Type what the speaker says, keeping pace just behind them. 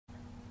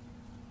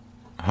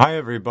Hi,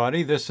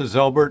 everybody. This is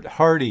Albert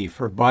Hardy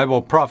for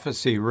Bible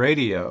Prophecy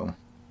Radio.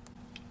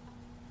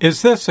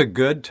 Is this a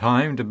good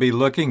time to be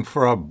looking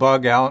for a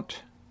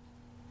bug-out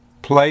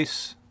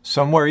place,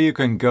 somewhere you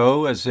can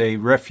go as a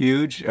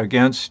refuge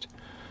against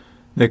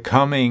the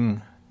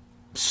coming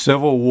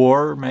civil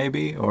war,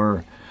 maybe,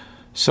 or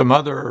some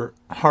other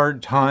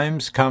hard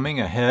times coming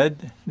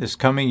ahead this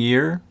coming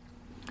year?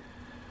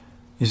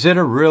 Is it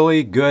a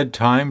really good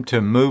time to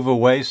move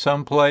away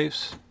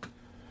someplace?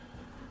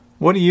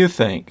 What do you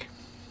think?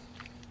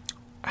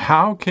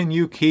 How can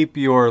you keep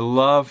your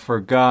love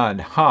for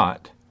God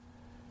hot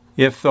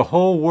if the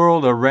whole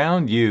world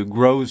around you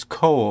grows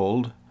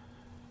cold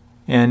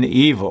and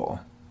evil?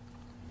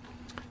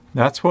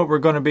 That's what we're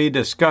going to be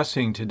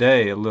discussing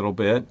today a little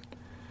bit.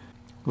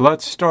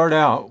 Let's start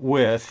out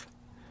with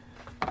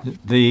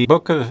the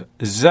book of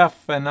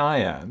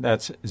Zephaniah.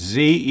 That's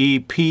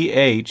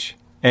Zephaniah.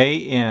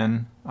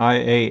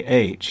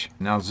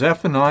 Now,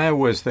 Zephaniah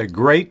was the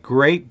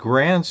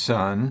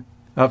great-great-grandson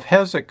of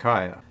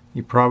Hezekiah.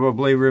 You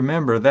probably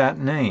remember that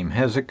name,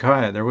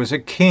 Hezekiah. There was a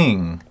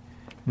king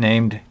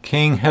named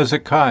King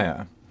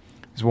Hezekiah.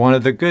 He's one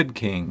of the good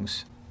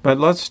kings. But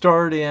let's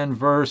start in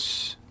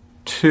verse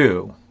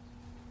 2.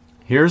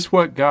 Here's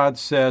what God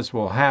says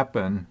will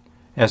happen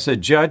as a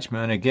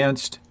judgment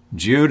against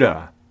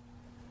Judah.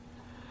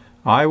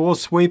 I will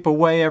sweep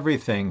away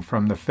everything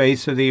from the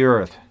face of the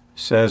earth,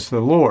 says the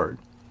Lord.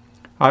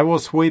 I will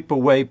sweep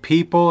away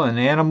people and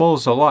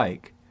animals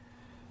alike.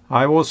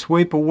 I will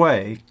sweep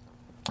away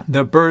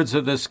the birds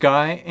of the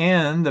sky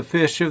and the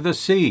fish of the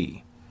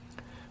sea.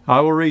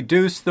 I will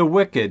reduce the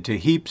wicked to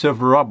heaps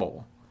of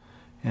rubble,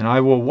 and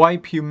I will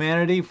wipe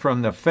humanity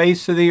from the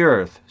face of the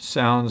earth.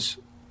 Sounds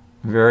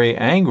very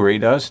angry,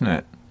 doesn't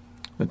it?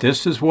 But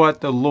this is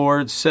what the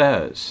Lord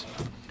says.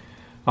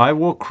 I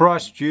will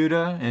crush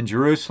Judah and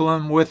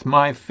Jerusalem with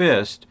my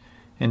fist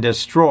and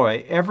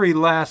destroy every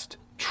last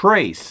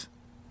trace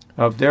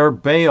of their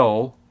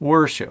Baal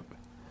worship.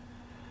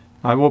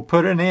 I will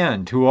put an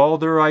end to all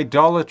their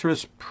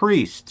idolatrous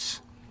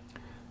priests,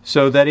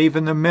 so that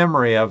even the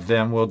memory of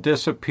them will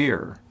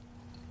disappear.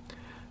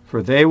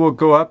 For they will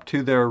go up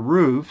to their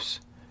roofs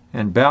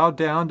and bow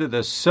down to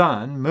the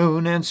sun,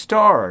 moon, and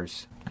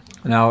stars.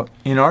 Now,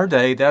 in our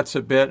day, that's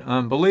a bit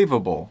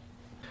unbelievable.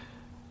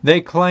 They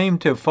claim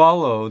to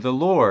follow the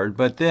Lord,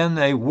 but then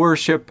they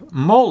worship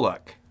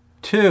Moloch,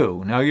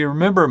 too. Now, you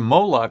remember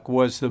Moloch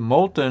was the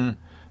molten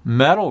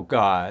metal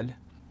god.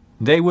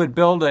 They would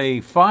build a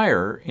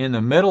fire in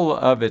the middle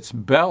of its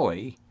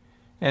belly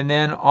and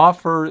then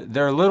offer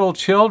their little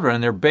children,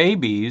 their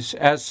babies,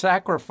 as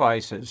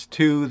sacrifices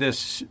to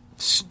this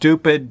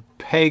stupid,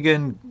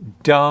 pagan,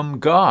 dumb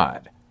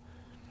god.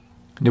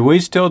 Do we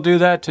still do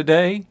that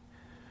today?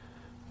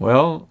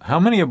 Well,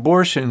 how many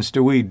abortions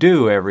do we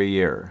do every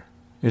year?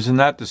 Isn't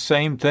that the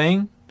same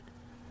thing?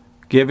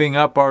 Giving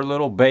up our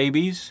little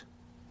babies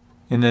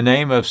in the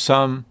name of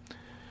some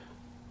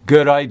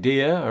good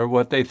idea, or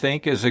what they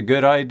think is a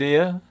good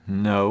idea?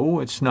 No,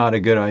 it's not a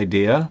good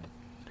idea.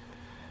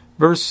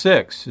 Verse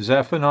 6,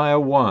 Zephaniah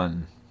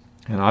 1,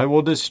 And I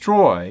will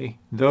destroy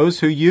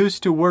those who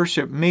used to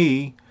worship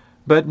me,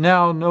 but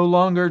now no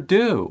longer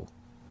do.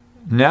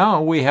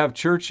 Now we have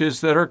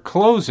churches that are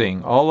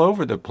closing all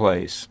over the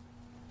place.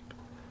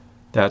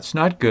 That's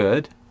not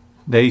good.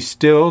 They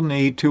still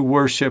need to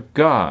worship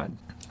God.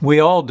 We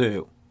all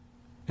do.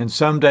 And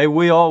someday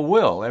we all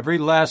will. Every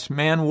last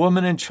man,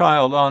 woman, and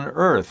child on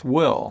earth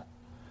will.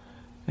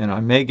 And I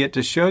may get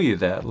to show you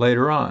that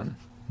later on.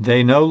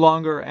 They no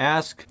longer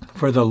ask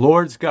for the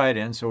Lord's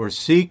guidance or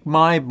seek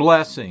my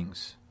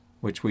blessings,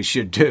 which we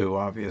should do,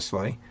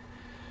 obviously.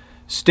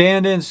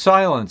 Stand in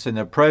silence in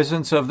the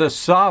presence of the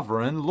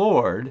sovereign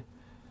Lord,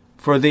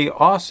 for the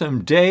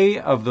awesome day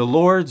of the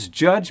Lord's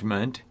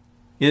judgment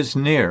is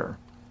near.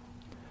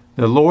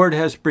 The Lord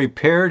has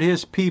prepared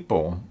his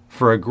people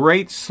for a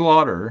great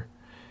slaughter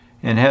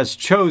and has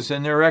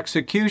chosen their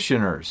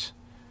executioners.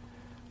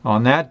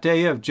 On that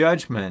day of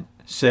judgment,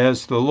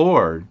 says the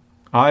Lord,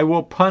 I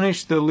will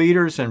punish the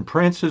leaders and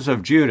princes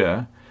of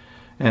Judah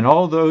and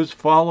all those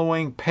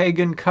following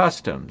pagan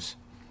customs.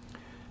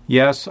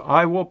 Yes,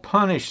 I will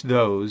punish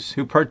those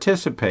who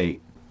participate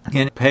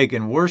in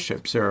pagan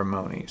worship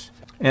ceremonies,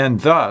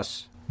 and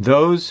thus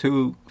those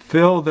who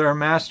fill their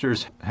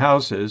masters'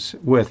 houses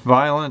with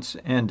violence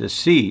and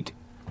deceit.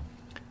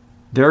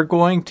 They're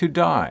going to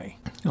die.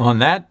 On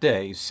that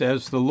day,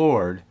 says the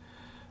Lord,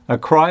 a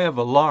cry of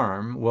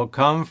alarm will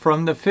come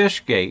from the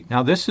fish gate.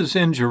 Now, this is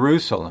in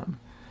Jerusalem.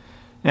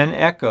 An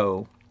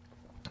echo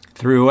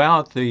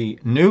throughout the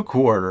new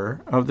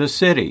quarter of the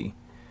city.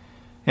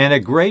 And a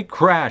great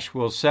crash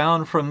will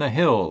sound from the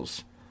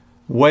hills.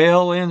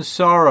 Wail in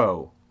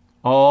sorrow,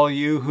 all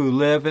you who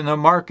live in the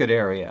market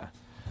area,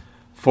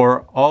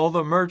 for all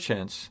the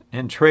merchants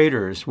and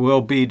traders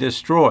will be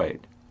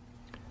destroyed.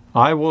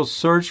 I will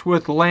search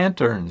with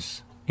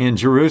lanterns in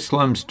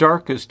Jerusalem's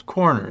darkest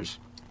corners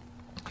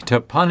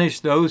to punish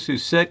those who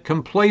sit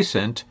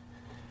complacent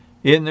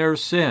in their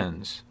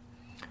sins.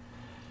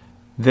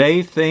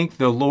 They think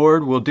the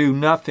Lord will do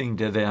nothing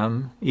to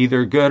them,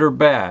 either good or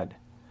bad.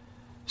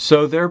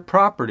 So their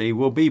property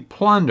will be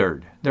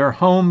plundered, their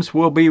homes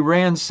will be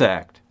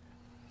ransacked.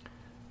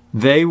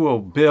 They will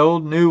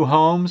build new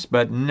homes,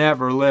 but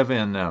never live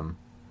in them.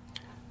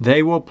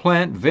 They will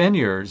plant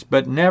vineyards,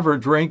 but never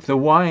drink the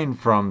wine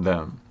from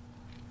them.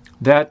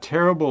 That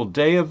terrible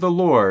day of the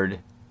Lord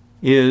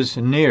is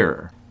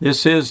near.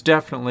 This is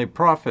definitely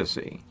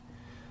prophecy.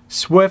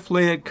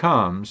 Swiftly it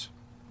comes,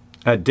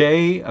 a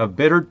day of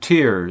bitter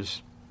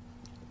tears,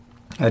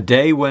 a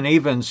day when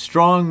even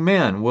strong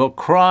men will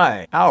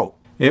cry out.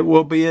 It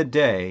will be a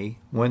day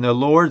when the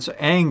Lord's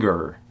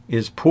anger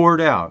is poured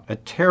out, a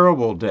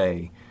terrible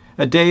day,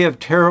 a day of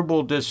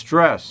terrible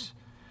distress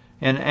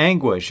and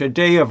anguish, a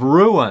day of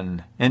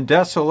ruin and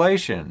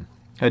desolation,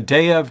 a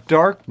day of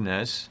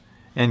darkness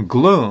and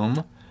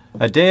gloom,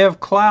 a day of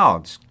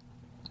clouds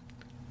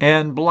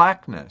and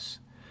blackness,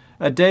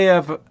 a day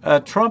of a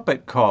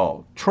trumpet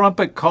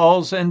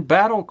calls and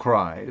battle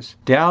cries.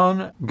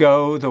 Down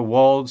go the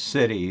walled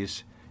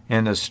cities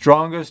and the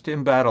strongest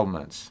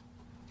embattlements.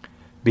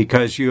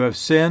 Because you have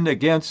sinned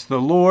against the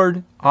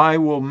Lord, I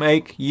will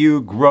make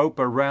you grope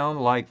around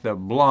like the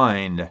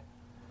blind.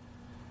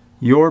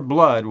 Your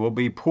blood will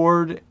be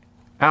poured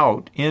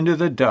out into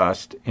the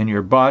dust, and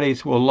your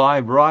bodies will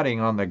lie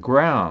rotting on the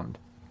ground.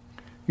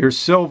 Your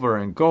silver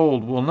and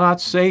gold will not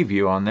save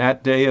you on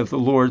that day of the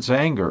Lord's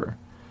anger,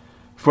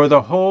 for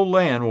the whole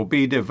land will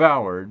be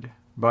devoured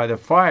by the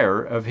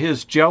fire of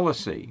his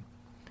jealousy.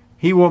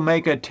 He will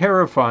make a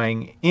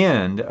terrifying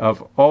end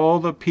of all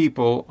the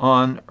people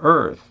on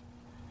earth.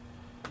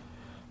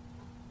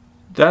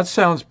 That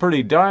sounds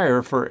pretty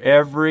dire for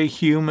every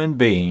human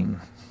being.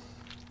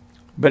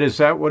 But is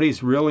that what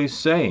he's really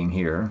saying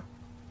here?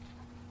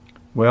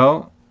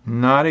 Well,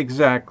 not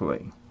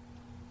exactly.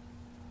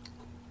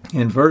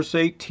 In verse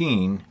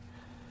 18,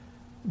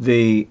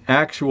 the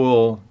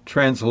actual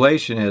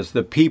translation is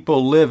the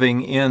people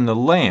living in the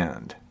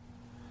land.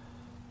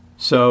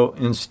 So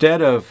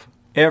instead of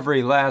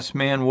every last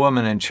man,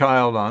 woman, and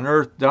child on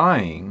earth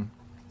dying,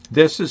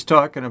 this is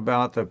talking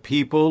about the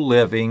people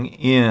living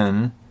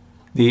in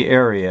the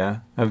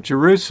area of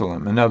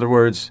Jerusalem. In other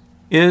words,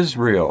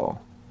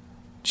 Israel,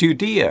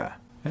 Judea.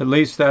 At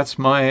least that's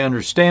my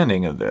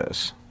understanding of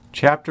this.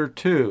 Chapter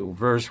 2,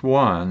 verse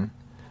 1,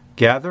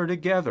 gather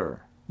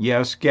together.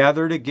 Yes,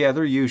 gather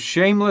together, you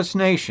shameless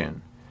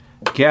nation.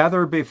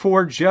 Gather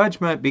before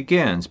judgment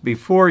begins,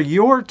 before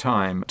your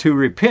time to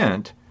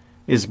repent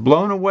is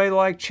blown away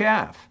like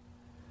chaff.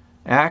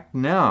 Act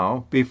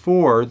now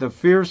before the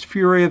fierce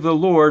fury of the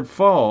Lord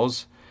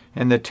falls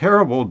and the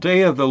terrible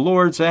day of the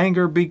Lord's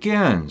anger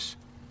begins.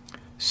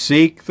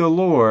 Seek the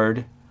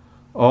Lord,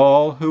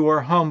 all who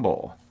are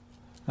humble.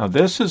 Now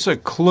this is a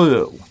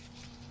clue.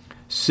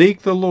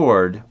 Seek the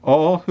Lord,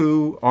 all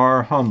who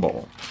are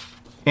humble,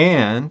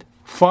 and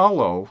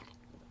follow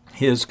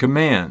his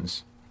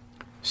commands.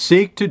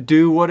 Seek to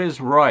do what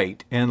is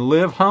right and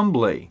live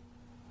humbly.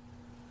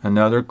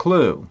 Another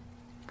clue.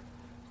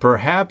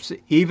 Perhaps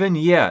even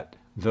yet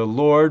the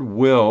Lord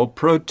will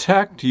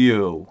protect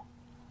you.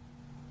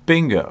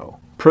 Bingo.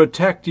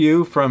 Protect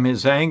you from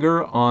his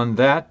anger on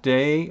that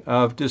day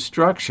of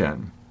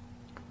destruction.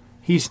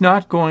 He's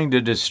not going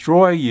to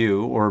destroy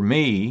you or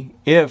me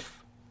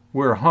if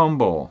we're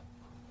humble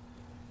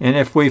and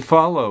if we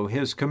follow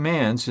his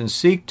commands and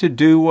seek to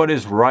do what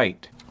is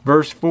right.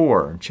 Verse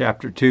 4,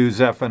 chapter 2,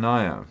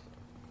 Zephaniah.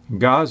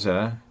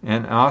 Gaza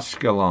and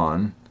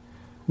Ashkelon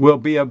will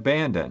be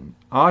abandoned,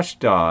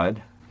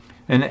 Ashdod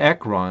and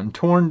Ekron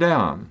torn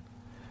down.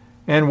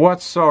 And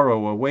what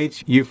sorrow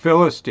awaits you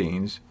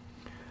Philistines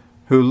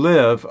who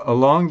live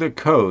along the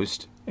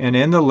coast and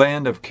in the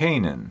land of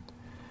Canaan,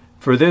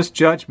 for this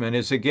judgment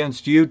is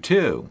against you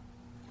too.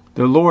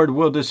 The Lord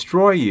will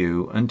destroy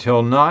you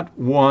until not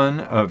one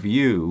of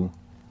you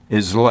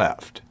is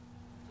left.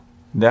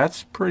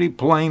 That's pretty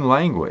plain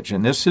language,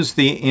 and this is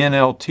the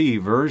NLT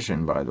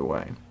version, by the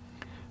way,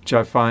 which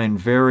I find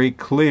very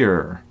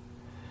clear.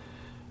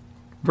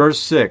 Verse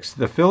 6,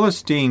 the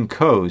Philistine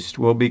coast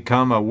will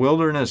become a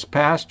wilderness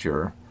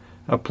pasture,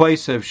 a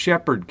place of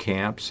shepherd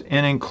camps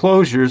and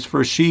enclosures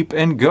for sheep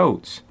and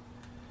goats.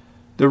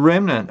 The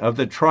remnant of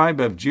the tribe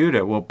of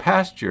Judah will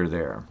pasture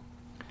there.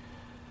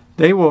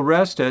 They will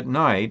rest at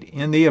night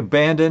in the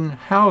abandoned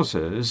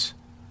houses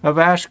of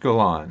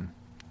Ashkelon.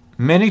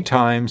 Many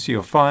times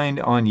you'll find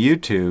on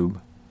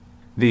YouTube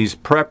these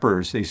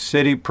preppers, these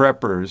city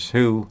preppers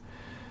who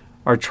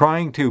are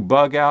trying to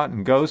bug out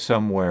and go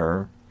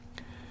somewhere.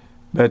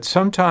 But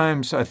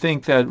sometimes I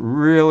think that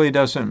really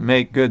doesn't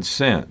make good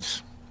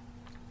sense.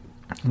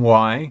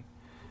 Why?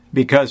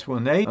 Because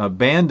when they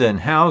abandon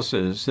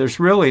houses, there's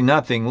really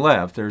nothing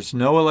left. There's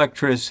no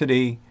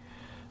electricity,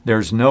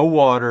 there's no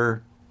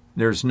water,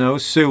 there's no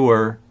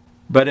sewer,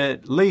 but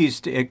at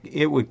least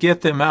it would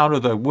get them out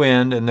of the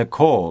wind and the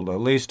cold,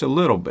 at least a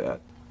little bit.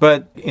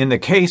 But in the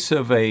case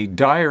of a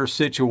dire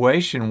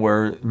situation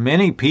where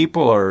many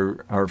people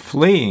are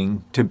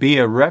fleeing to be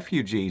a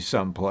refugee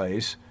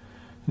someplace,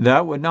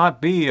 that would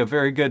not be a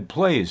very good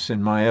place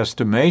in my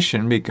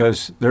estimation,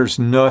 because there's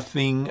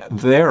nothing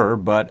there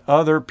but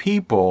other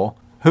people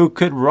who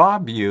could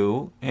rob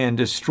you and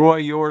destroy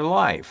your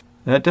life.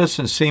 That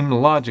doesn't seem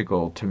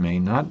logical to me,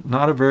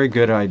 not a very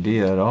good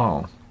idea at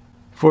all.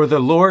 For the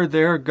Lord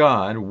their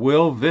God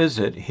will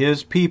visit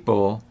his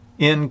people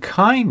in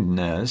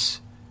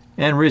kindness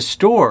and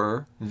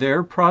restore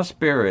their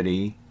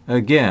prosperity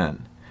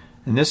again.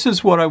 And this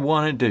is what I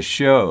wanted to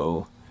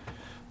show,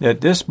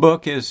 that this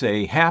book is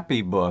a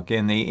happy book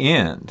in the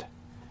end.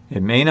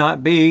 It may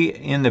not be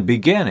in the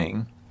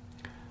beginning,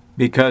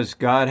 because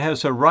God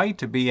has a right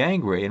to be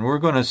angry, and we're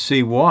going to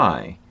see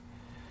why.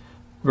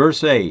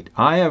 Verse 8,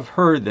 I have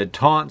heard the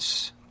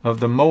taunts of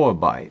the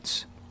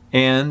Moabites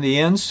and the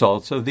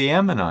insults of the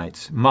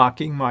Ammonites,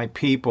 mocking my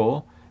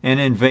people and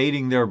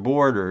invading their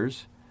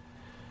borders.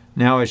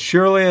 Now as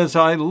surely as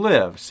I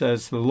live,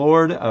 says the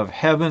Lord of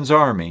heaven's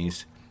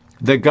armies,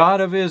 the God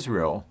of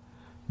Israel,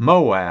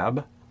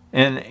 Moab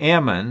and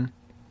Ammon,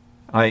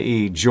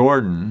 i.e.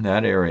 Jordan,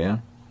 that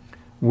area,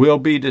 will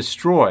be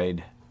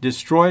destroyed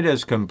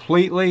as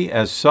completely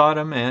as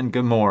Sodom and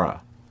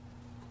Gomorrah.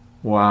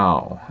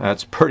 Wow,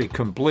 that's pretty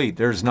complete.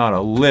 There's not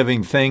a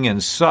living thing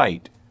in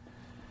sight.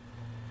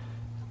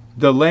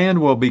 The land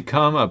will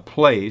become a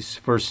place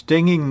for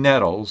stinging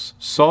nettles,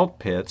 salt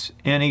pits,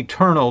 and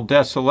eternal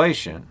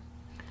desolation.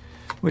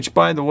 Which,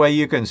 by the way,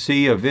 you can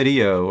see a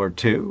video or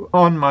two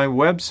on my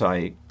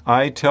website,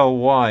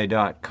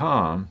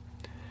 itellwhy.com,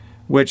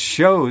 which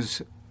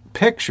shows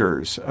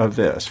pictures of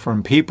this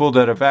from people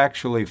that have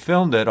actually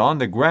filmed it on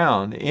the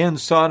ground in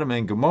Sodom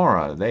and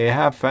Gomorrah. They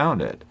have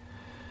found it.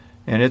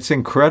 And it's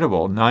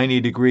incredible.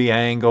 90-degree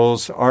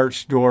angles,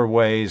 arched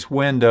doorways,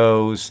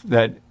 windows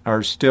that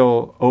are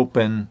still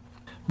open.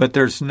 But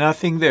there's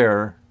nothing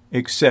there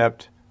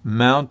except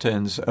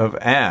mountains of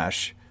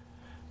ash.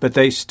 But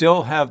they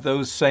still have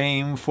those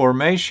same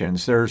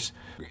formations. There's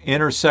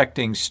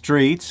intersecting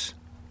streets,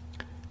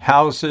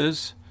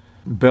 houses,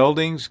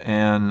 buildings,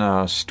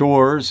 and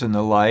stores and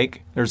the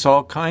like. There's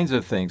all kinds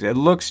of things. It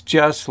looks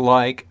just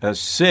like a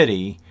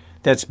city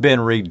that's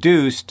been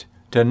reduced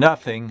to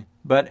nothing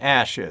but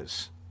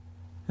ashes.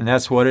 And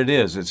that's what it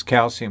is. It's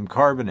calcium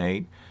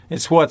carbonate.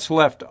 It's what's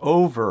left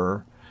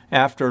over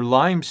after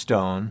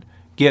limestone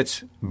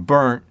gets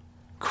burnt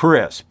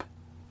crisp.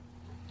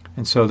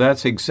 And so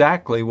that's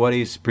exactly what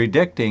he's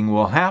predicting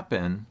will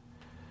happen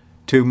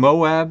to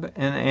Moab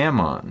and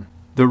Ammon.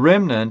 The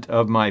remnant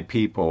of my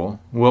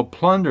people will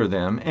plunder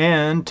them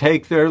and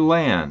take their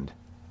land.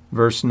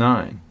 Verse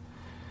 9.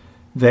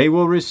 They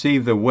will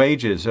receive the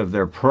wages of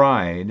their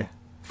pride,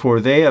 for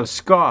they have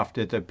scoffed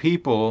at the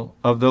people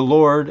of the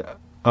Lord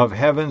of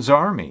heaven's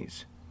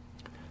armies.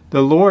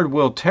 The Lord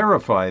will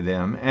terrify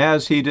them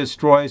as he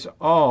destroys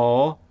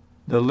all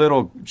the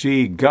little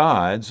g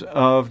gods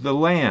of the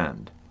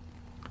land.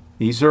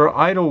 These are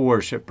idol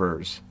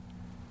worshippers.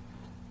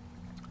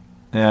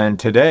 And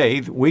today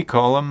we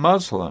call them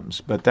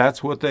Muslims, but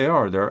that's what they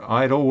are. They're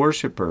idol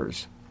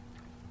worshippers.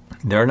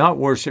 They're not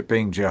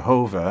worshiping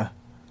Jehovah.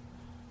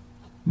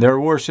 They're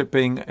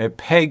worshiping a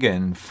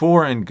pagan,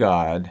 foreign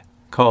god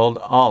called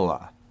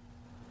Allah.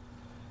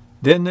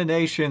 Then the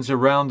nations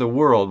around the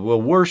world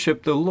will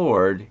worship the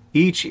Lord,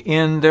 each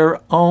in their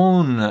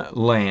own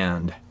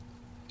land.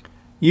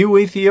 You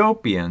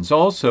Ethiopians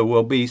also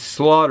will be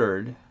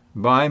slaughtered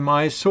by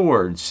my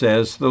sword,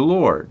 says the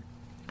Lord.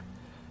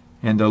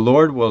 And the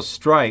Lord will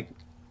strike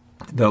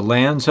the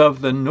lands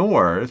of the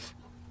north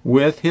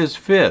with his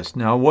fist.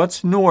 Now,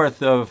 what's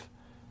north of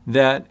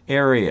that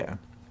area?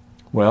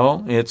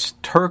 Well, it's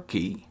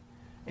Turkey.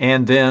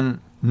 And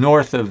then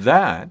north of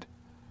that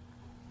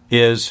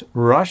is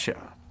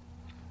Russia.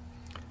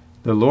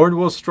 The Lord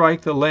will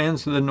strike the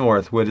lands of the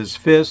north with his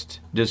fist,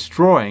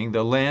 destroying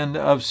the land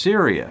of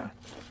Syria,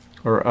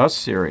 or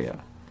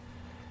Assyria.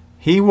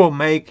 He will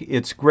make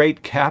its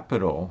great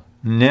capital,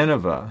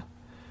 Nineveh,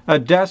 a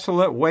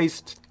desolate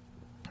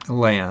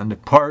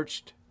wasteland,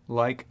 parched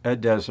like a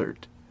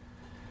desert.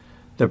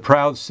 The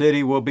proud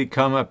city will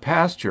become a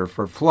pasture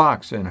for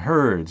flocks and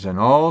herds, and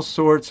all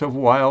sorts of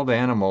wild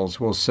animals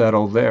will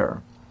settle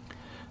there.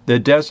 The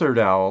desert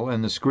owl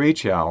and the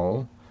screech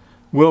owl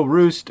will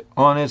roost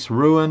on its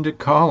ruined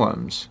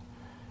columns,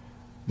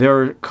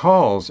 their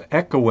calls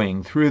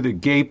echoing through the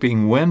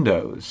gaping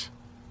windows.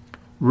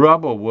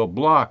 Rubble will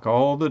block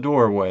all the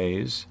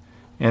doorways,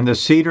 and the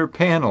cedar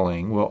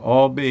paneling will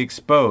all be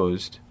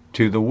exposed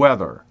to the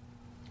weather.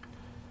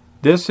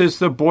 This is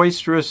the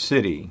boisterous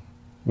city,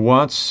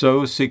 once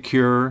so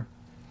secure.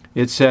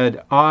 It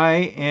said,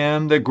 I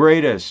am the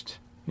greatest,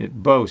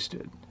 it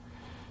boasted.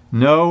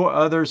 No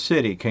other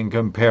city can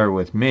compare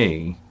with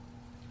me.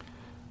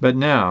 But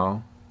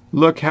now,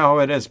 look how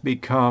it has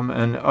become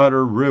an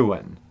utter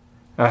ruin,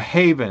 a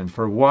haven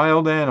for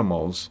wild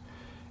animals.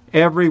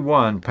 Every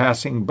one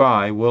passing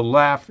by will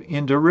laugh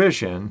in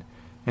derision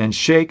and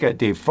shake a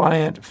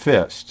defiant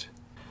fist.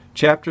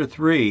 Chapter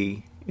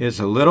 3 is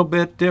a little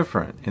bit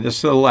different, and this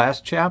is the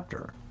last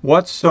chapter.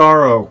 What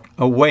sorrow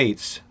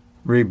awaits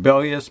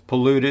rebellious,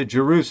 polluted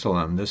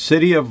Jerusalem, the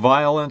city of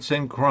violence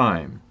and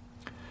crime?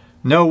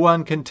 No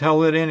one can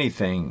tell it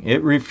anything.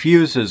 It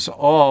refuses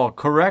all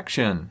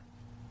correction.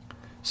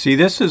 See,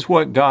 this is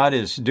what God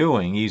is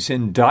doing. He's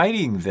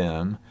indicting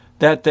them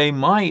that they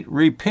might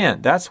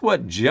repent. That's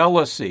what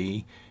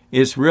jealousy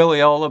is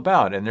really all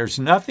about. And there's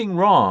nothing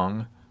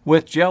wrong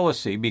with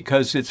jealousy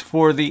because it's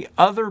for the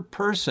other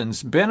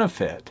person's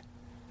benefit.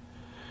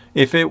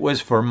 If it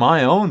was for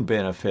my own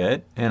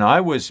benefit and I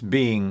was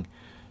being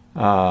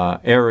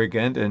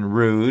arrogant and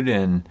rude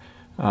and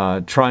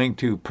trying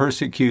to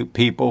persecute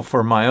people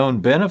for my own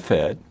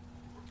benefit,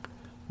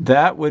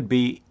 that would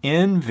be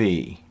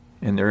envy.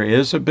 And there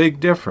is a big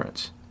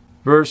difference.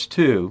 Verse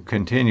 2,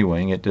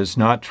 continuing, it does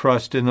not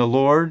trust in the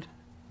Lord,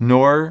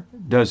 nor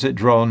does it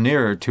draw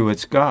near to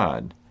its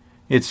God.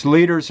 Its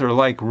leaders are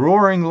like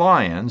roaring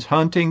lions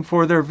hunting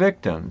for their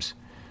victims.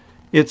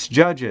 Its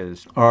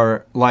judges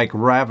are like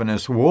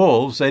ravenous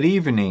wolves at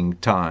evening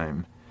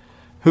time,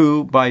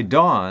 who by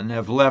dawn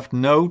have left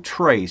no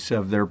trace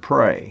of their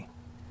prey.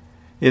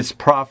 Its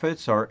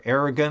prophets are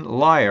arrogant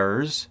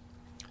liars,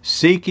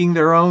 seeking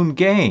their own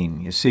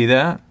gain. You see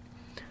that?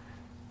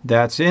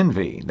 That's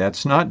envy.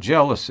 That's not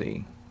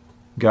jealousy.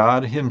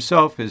 God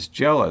himself is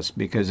jealous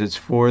because it's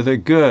for the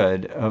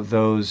good of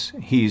those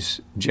he's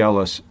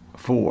jealous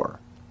for.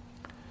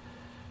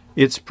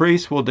 Its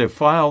priests will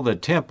defile the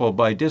temple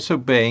by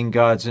disobeying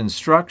God's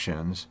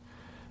instructions,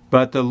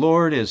 but the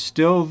Lord is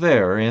still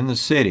there in the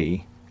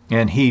city,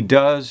 and he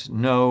does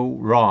no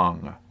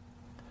wrong.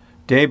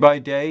 Day by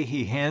day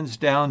he hands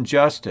down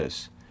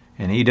justice,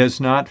 and he does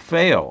not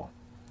fail.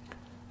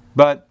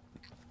 But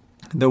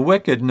the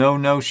wicked know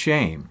no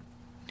shame.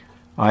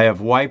 I have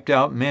wiped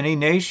out many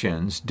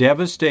nations,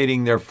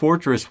 devastating their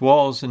fortress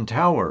walls and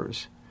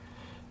towers.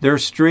 Their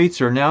streets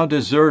are now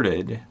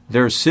deserted.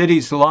 Their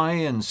cities lie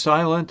in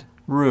silent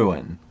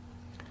ruin.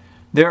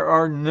 There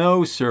are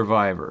no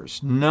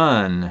survivors,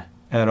 none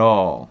at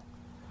all.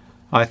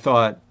 I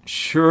thought,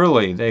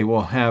 surely they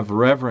will have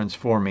reverence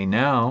for me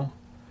now.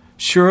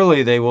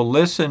 Surely they will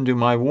listen to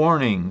my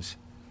warnings.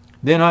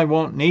 Then I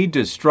won't need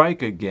to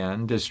strike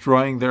again,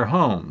 destroying their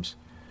homes.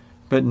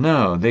 But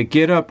no, they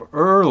get up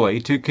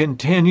early to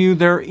continue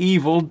their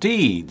evil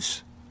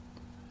deeds.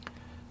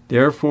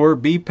 Therefore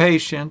be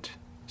patient,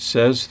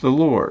 says the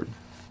Lord.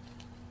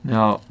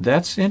 Now,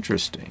 that's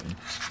interesting.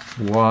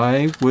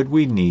 Why would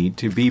we need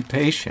to be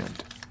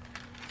patient?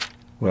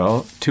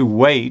 Well, to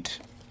wait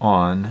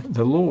on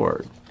the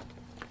Lord.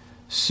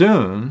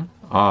 Soon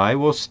I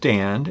will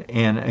stand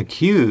and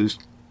accuse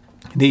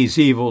these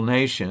evil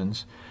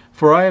nations,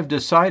 for I have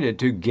decided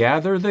to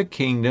gather the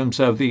kingdoms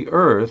of the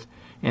earth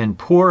and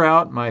pour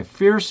out my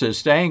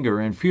fiercest anger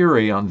and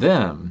fury on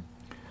them.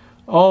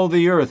 All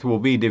the earth will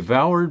be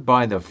devoured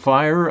by the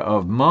fire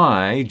of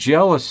my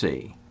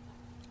jealousy.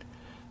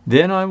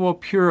 Then I will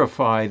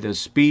purify the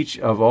speech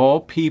of all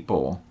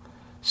people,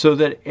 so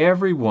that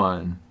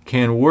everyone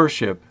can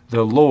worship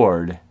the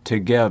Lord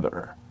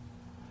together.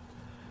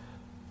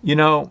 You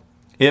know,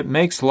 it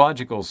makes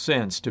logical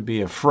sense to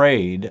be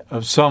afraid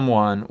of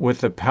someone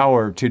with the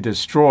power to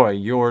destroy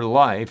your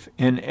life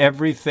and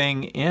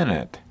everything in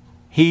it.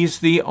 He's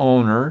the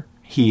owner.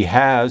 He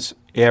has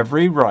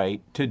every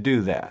right to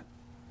do that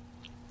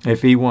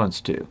if he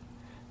wants to.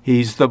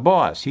 He's the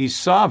boss. He's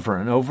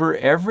sovereign over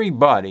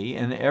everybody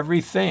and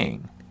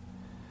everything.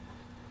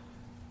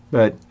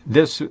 But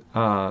this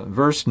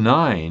verse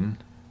 9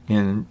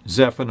 in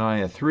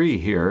Zephaniah 3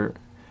 here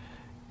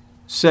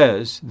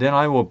says, then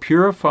I will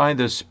purify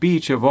the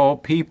speech of all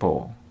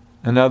people.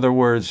 In other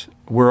words,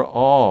 we're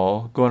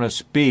all going to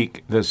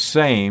speak the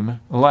same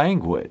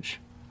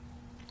language.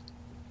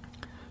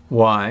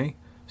 Why?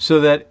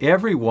 So that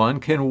everyone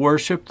can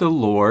worship the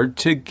Lord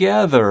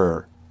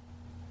together.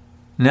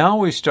 Now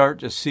we start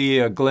to see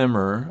a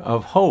glimmer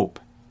of hope.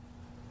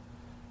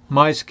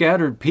 My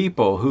scattered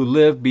people who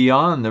live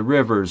beyond the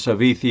rivers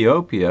of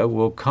Ethiopia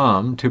will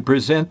come to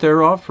present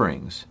their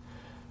offerings.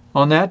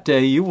 On that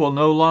day you will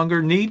no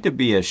longer need to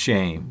be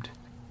ashamed.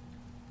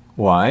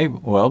 Why?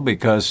 Well,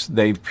 because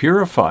they've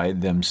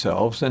purified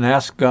themselves and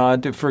asked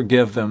God to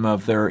forgive them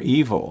of their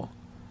evil.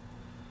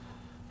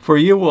 For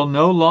you will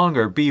no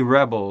longer be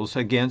rebels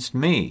against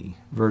me.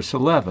 Verse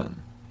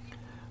 11.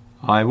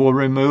 I will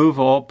remove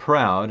all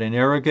proud and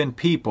arrogant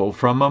people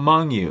from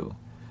among you.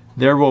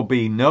 There will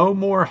be no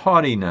more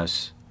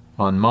haughtiness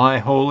on my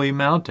holy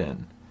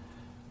mountain.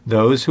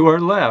 Those who are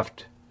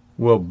left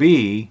will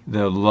be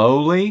the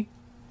lowly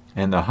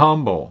and the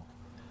humble,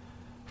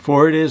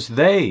 for it is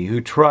they who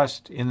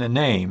trust in the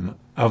name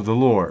of the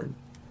Lord.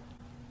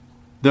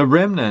 The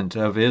remnant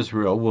of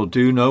Israel will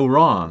do no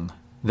wrong.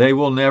 They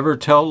will never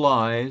tell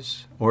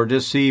lies or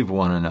deceive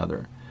one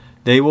another.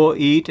 They will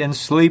eat and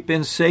sleep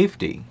in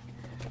safety,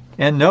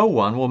 and no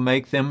one will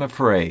make them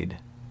afraid.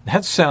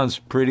 That sounds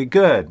pretty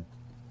good.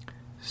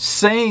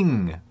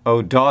 Sing,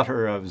 O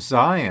daughter of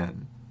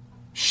Zion.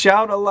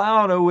 Shout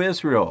aloud, O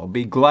Israel.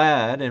 Be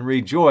glad and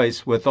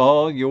rejoice with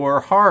all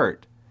your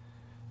heart,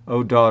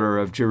 O daughter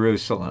of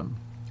Jerusalem.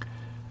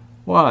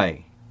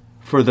 Why?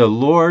 For the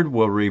Lord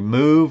will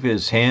remove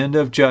his hand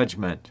of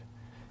judgment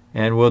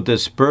and will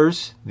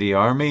disperse the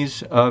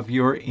armies of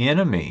your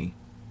enemy.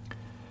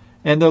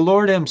 And the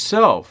Lord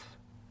himself,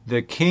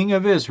 the King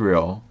of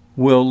Israel,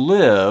 will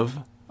live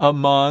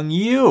among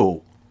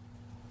you.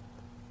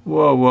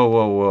 Whoa, whoa,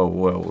 whoa, whoa,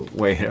 whoa.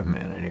 Wait a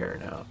minute here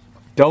now.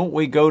 Don't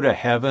we go to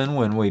heaven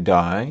when we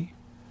die?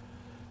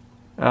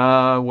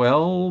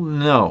 Well,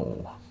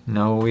 no.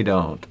 No, we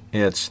don't.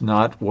 It's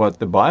not what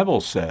the Bible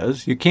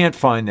says. You can't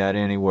find that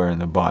anywhere in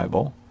the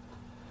Bible.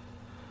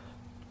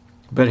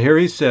 But here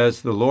he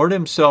says, the Lord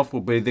himself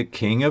will be the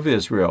King of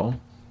Israel,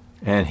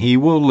 and he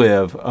will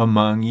live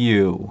among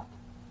you.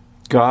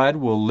 God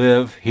will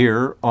live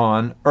here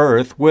on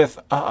earth with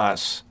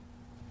us.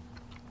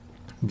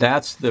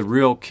 That's the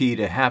real key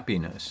to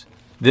happiness.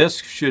 This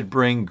should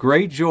bring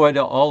great joy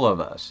to all of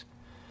us.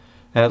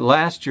 At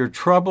last your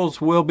troubles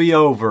will be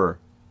over,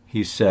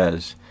 he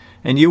says,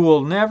 and you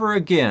will never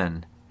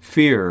again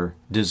fear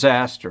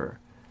disaster.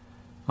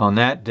 On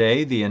that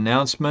day, the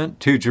announcement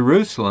to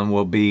Jerusalem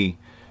will be,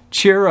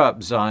 cheer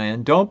up,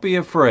 Zion, don't be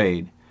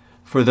afraid,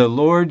 for the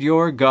Lord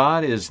your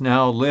God is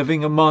now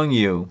living among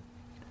you.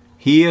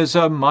 He is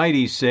a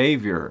mighty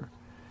Savior,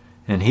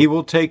 and he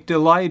will take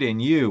delight in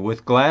you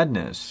with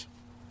gladness.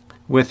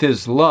 With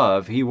his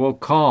love, he will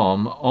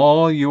calm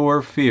all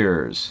your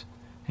fears.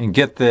 And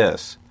get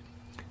this.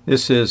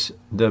 This is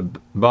the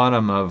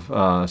bottom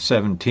of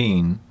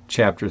 17,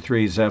 chapter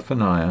 3,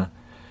 Zephaniah.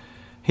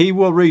 He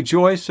will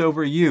rejoice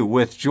over you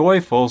with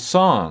joyful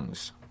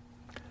songs.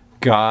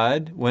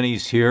 God, when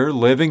he's here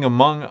living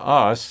among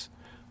us,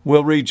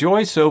 will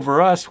rejoice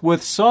over us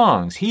with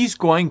songs. He's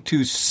going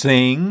to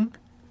sing.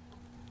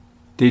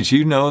 Did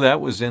you know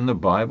that was in the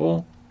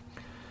Bible?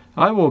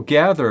 I will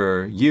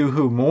gather you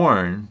who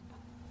mourn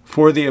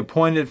for the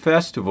appointed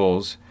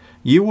festivals.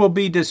 You will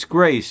be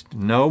disgraced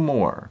no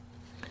more.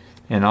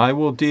 And I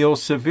will deal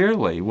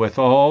severely with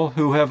all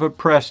who have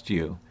oppressed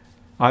you.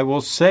 I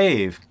will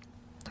save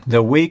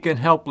the weak and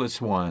helpless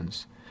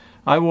ones.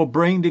 I will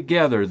bring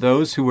together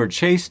those who were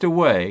chased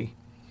away.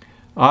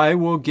 I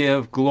will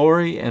give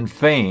glory and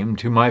fame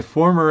to my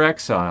former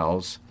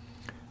exiles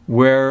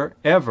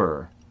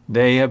wherever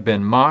they have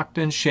been mocked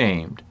and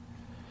shamed.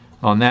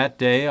 On that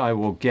day I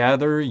will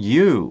gather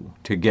you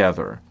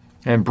together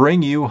and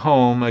bring you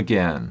home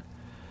again.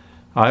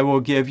 I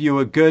will give you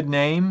a good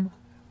name,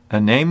 a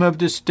name of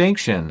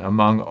distinction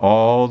among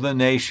all the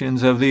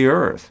nations of the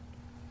earth,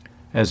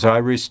 as I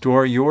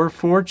restore your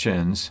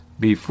fortunes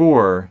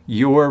before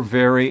your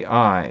very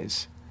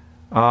eyes.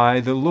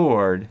 I, the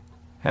Lord,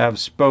 have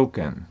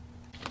spoken.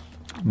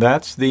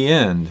 That's the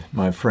end,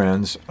 my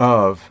friends,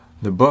 of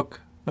the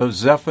book of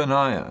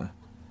Zephaniah.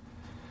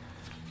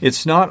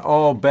 It's not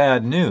all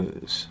bad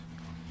news.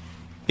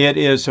 It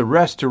is a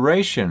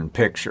restoration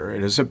picture.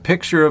 It is a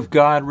picture of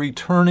God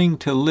returning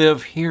to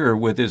live here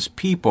with his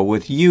people,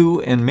 with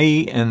you and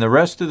me and the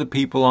rest of the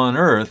people on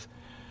earth,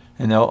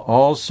 and they'll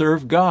all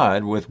serve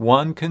God with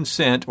one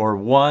consent or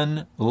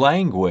one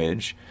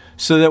language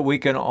so that we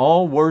can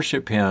all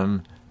worship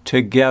him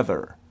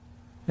together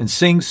and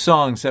sing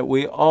songs that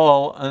we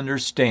all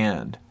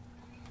understand.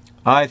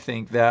 I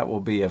think that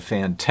will be a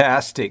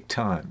fantastic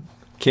time.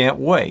 Can't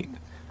wait.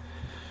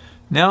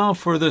 Now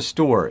for the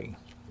story.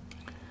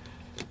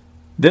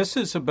 This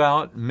is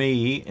about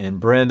me and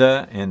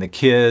Brenda and the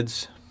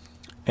kids,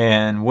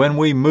 and when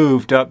we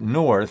moved up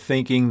north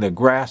thinking the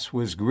grass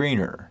was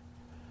greener.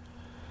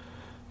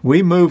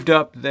 We moved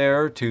up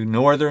there to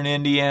northern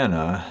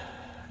Indiana,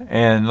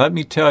 and let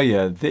me tell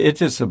you,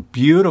 it is a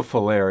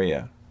beautiful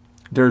area.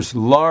 There's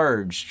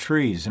large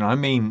trees, and I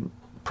mean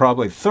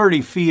probably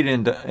 30 feet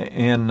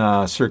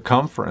in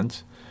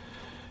circumference,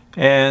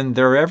 and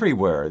they're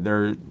everywhere.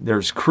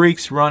 There's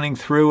creeks running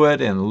through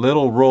it, and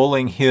little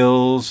rolling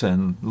hills,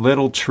 and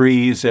little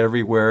trees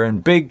everywhere,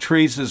 and big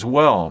trees as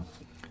well.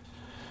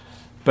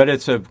 But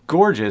it's a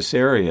gorgeous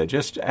area,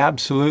 just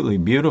absolutely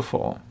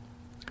beautiful.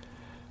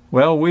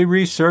 Well, we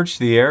researched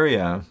the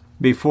area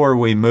before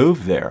we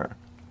moved there,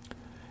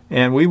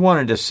 and we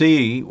wanted to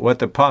see what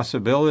the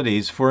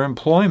possibilities for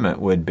employment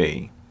would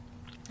be.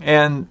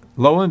 And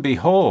lo and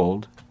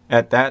behold,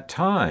 at that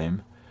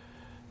time,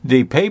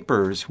 the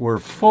papers were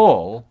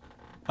full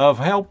of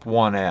help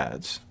want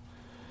ads,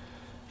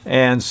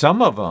 and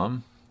some of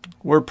them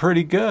were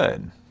pretty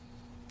good.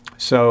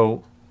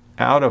 So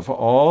out of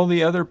all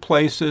the other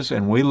places,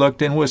 and we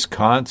looked in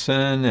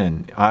Wisconsin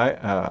and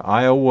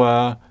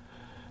Iowa,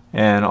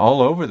 and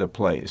all over the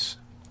place,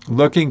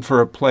 looking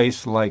for a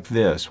place like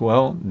this.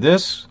 Well,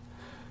 this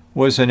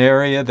was an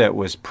area that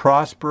was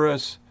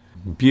prosperous,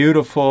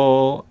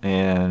 beautiful,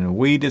 and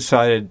we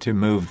decided to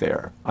move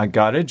there. I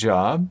got a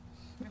job,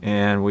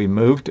 and we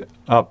moved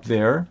up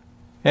there,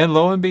 and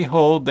lo and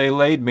behold, they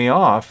laid me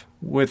off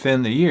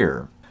within the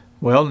year.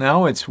 Well,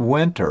 now it's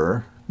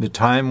winter, the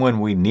time when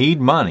we need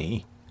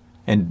money,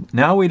 and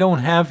now we don't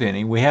have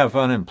any. We have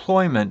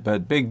unemployment,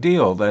 but big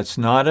deal. That's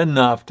not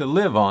enough to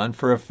live on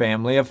for a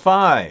family of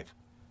 5.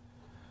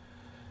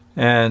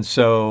 And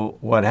so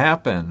what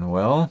happened?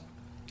 Well,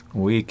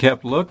 we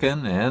kept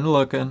looking and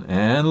looking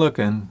and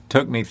looking.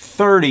 Took me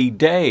 30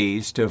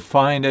 days to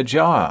find a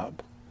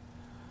job.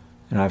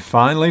 And I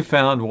finally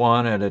found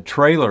one at a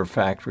trailer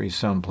factory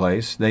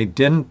someplace. They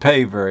didn't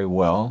pay very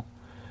well,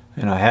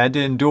 and I had to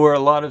endure a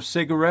lot of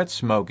cigarette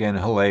smoke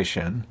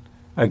inhalation.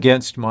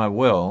 against my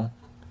will.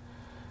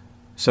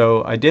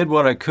 So I did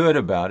what I could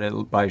about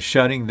it by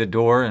shutting the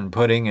door and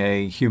putting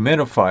a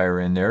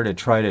humidifier in there to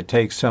try to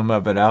take some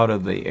of it out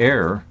of the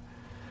air.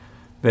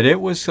 But it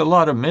was a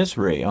lot of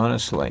misery,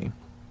 honestly.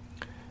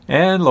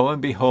 And lo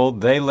and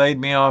behold, they laid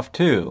me off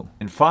too.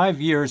 In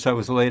 5 years, I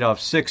was laid off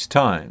 6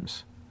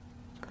 times.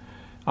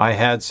 I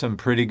had some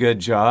pretty good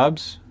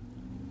jobs,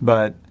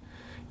 but,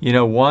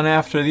 one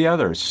after the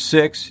other,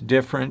 6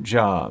 different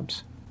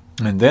jobs.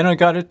 And then I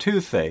got a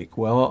toothache.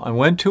 Well, I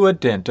went to a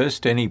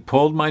dentist and he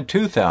pulled my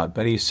tooth out,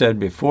 but he said,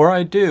 before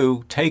I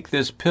do, take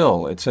this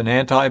pill. It's an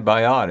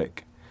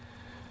antibiotic.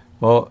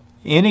 Well,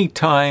 any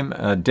time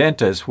a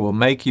dentist will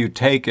make you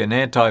take an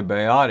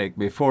antibiotic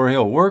before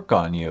he'll work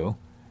on you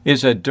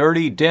is a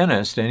dirty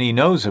dentist, and he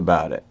knows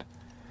about it.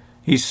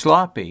 He's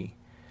sloppy.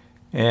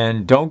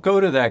 And don't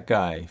go to that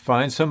guy.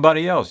 Find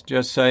somebody else.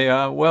 Just say,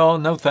 well,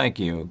 no thank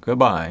you.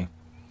 Goodbye.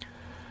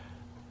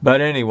 But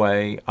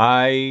anyway,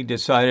 I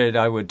decided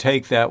I would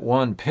take that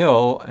one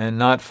pill and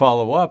not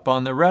follow up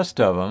on the rest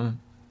of them.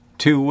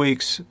 2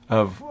 weeks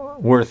of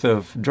worth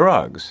of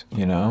drugs,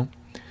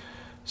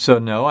 So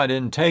no, I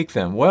didn't take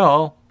them.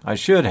 Well, I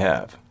should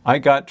have. I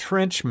got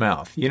trench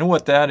mouth. You know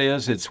what that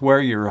is? It's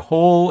where your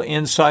whole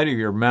inside of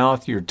your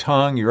mouth, your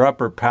tongue, your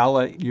upper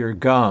palate, your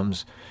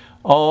gums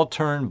all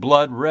turn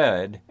blood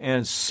red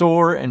and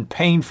sore and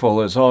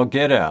painful as all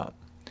get out.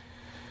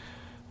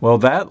 Well,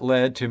 that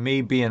led to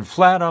me being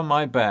flat on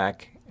my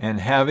back and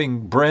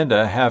having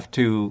Brenda have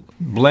to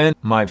blend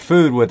my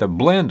food with a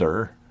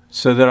blender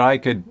so that I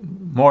could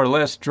more or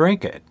less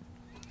drink it.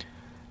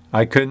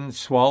 I couldn't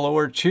swallow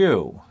or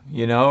chew.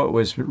 It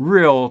was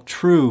real,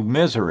 true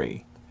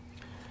misery.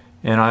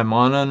 And I'm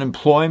on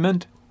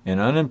unemployment and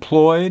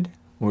unemployed.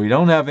 We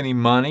don't have any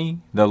money.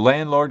 The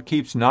landlord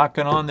keeps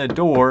knocking on the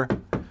door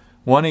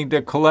wanting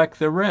to collect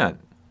the rent.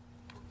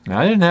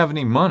 I didn't have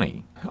any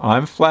money.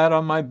 I'm flat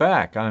on my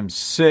back. I'm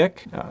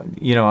sick,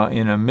 in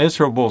a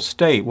miserable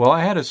state. Well,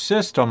 I had a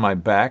cyst on my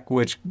back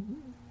which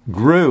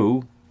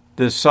grew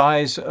the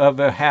size of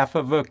a half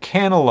of a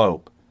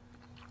cantaloupe.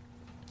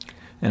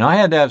 And I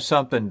had to have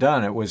something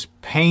done. It was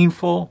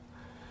painful.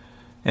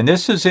 And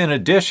this is in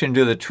addition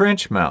to the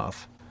trench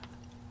mouth.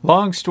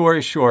 Long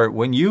story short,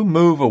 when you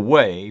move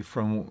away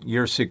from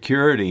your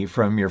security,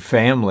 from your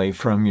family,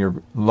 from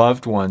your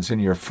loved ones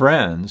and your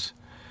friends,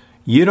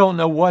 you don't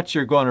know what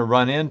you're going to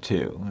run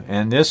into.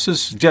 And this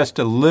is just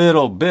a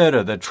little bit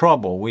of the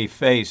trouble we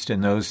faced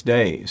in those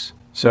days.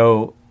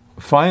 So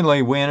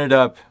finally, we ended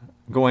up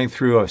going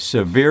through a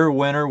severe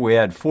winter. We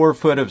had 4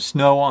 foot of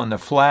snow on the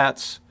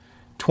flats,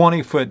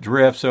 20-foot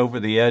drifts over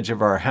the edge of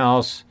our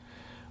house.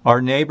 Our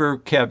neighbor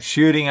kept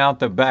shooting out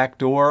the back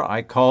door.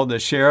 I called the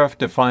sheriff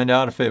to find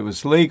out if it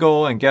was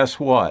legal, and guess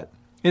what?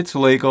 It's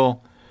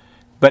legal.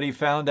 But he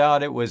found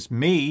out it was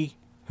me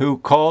who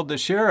called the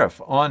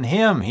sheriff on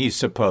him, he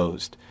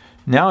supposed.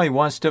 Now he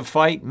wants to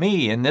fight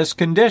me in this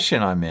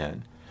condition I'm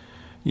in.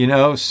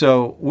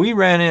 So we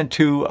ran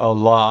into a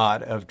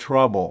lot of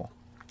trouble.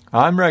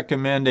 I'm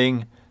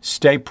recommending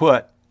stay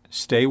put,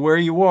 stay where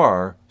you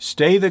are,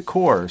 stay the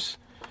course,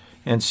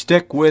 and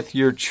stick with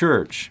your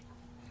church.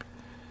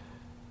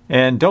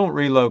 And don't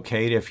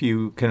relocate if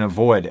you can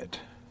avoid it,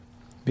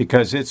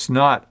 because it's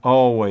not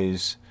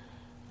always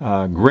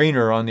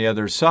greener on the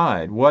other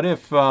side. What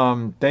if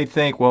they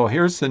think, well,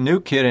 here's the new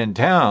kid in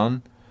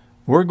town,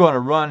 we're going to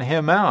run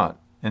him out.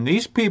 And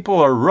these people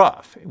are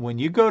rough. When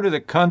you go to the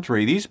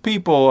country, these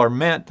people are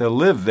meant to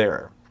live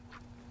there.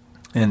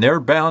 And they're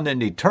bound and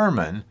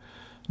determined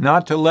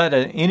not to let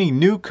any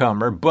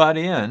newcomer butt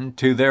in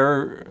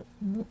to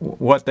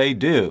what they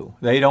do.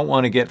 They don't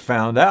want to get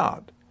found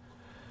out.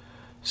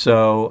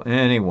 So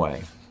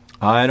anyway,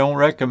 I don't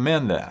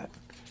recommend that,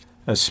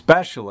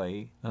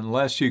 especially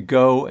unless you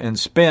go and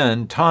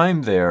spend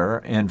time there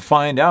and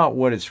find out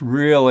what it's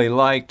really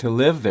like to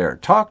live there.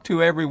 Talk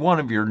to every one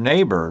of your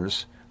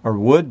neighbors or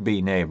would-be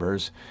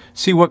neighbors.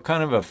 See what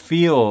kind of a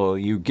feel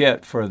you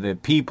get for the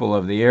people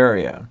of the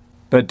area.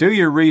 But do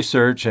your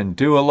research and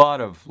do a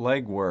lot of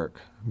legwork.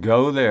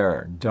 Go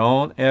there.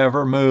 Don't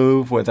ever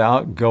move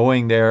without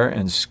going there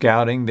and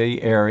scouting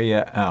the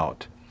area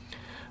out.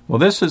 Well,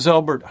 this is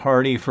Elbert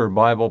Hardy for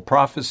Bible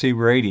Prophecy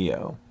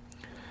Radio.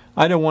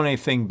 I don't want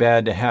anything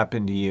bad to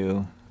happen to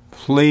you.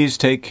 Please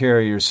take care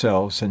of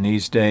yourselves in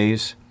these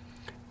days.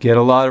 Get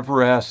a lot of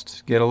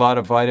rest, get a lot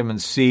of vitamin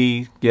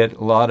C, get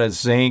a lot of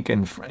zinc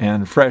and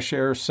fresh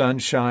air,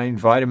 sunshine,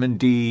 vitamin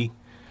D.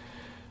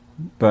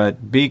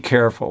 But be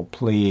careful,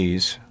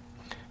 please,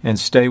 and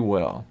stay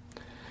well.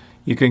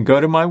 You can go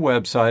to my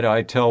website,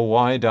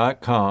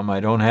 itellwhy.com. I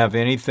don't have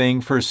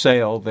anything for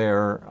sale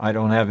there. I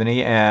don't have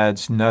any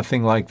ads,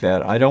 nothing like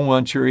that. I don't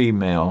want your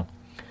email,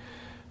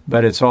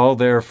 but it's all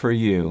there for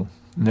you.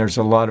 And there's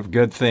a lot of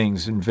good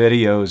things and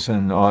videos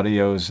and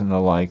audios and the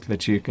like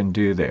that you can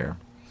do there.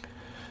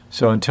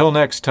 So until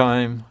next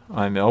time,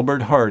 I'm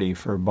Elbert Hardy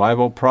for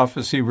Bible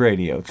Prophecy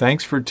Radio.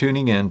 Thanks for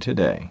tuning in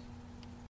today.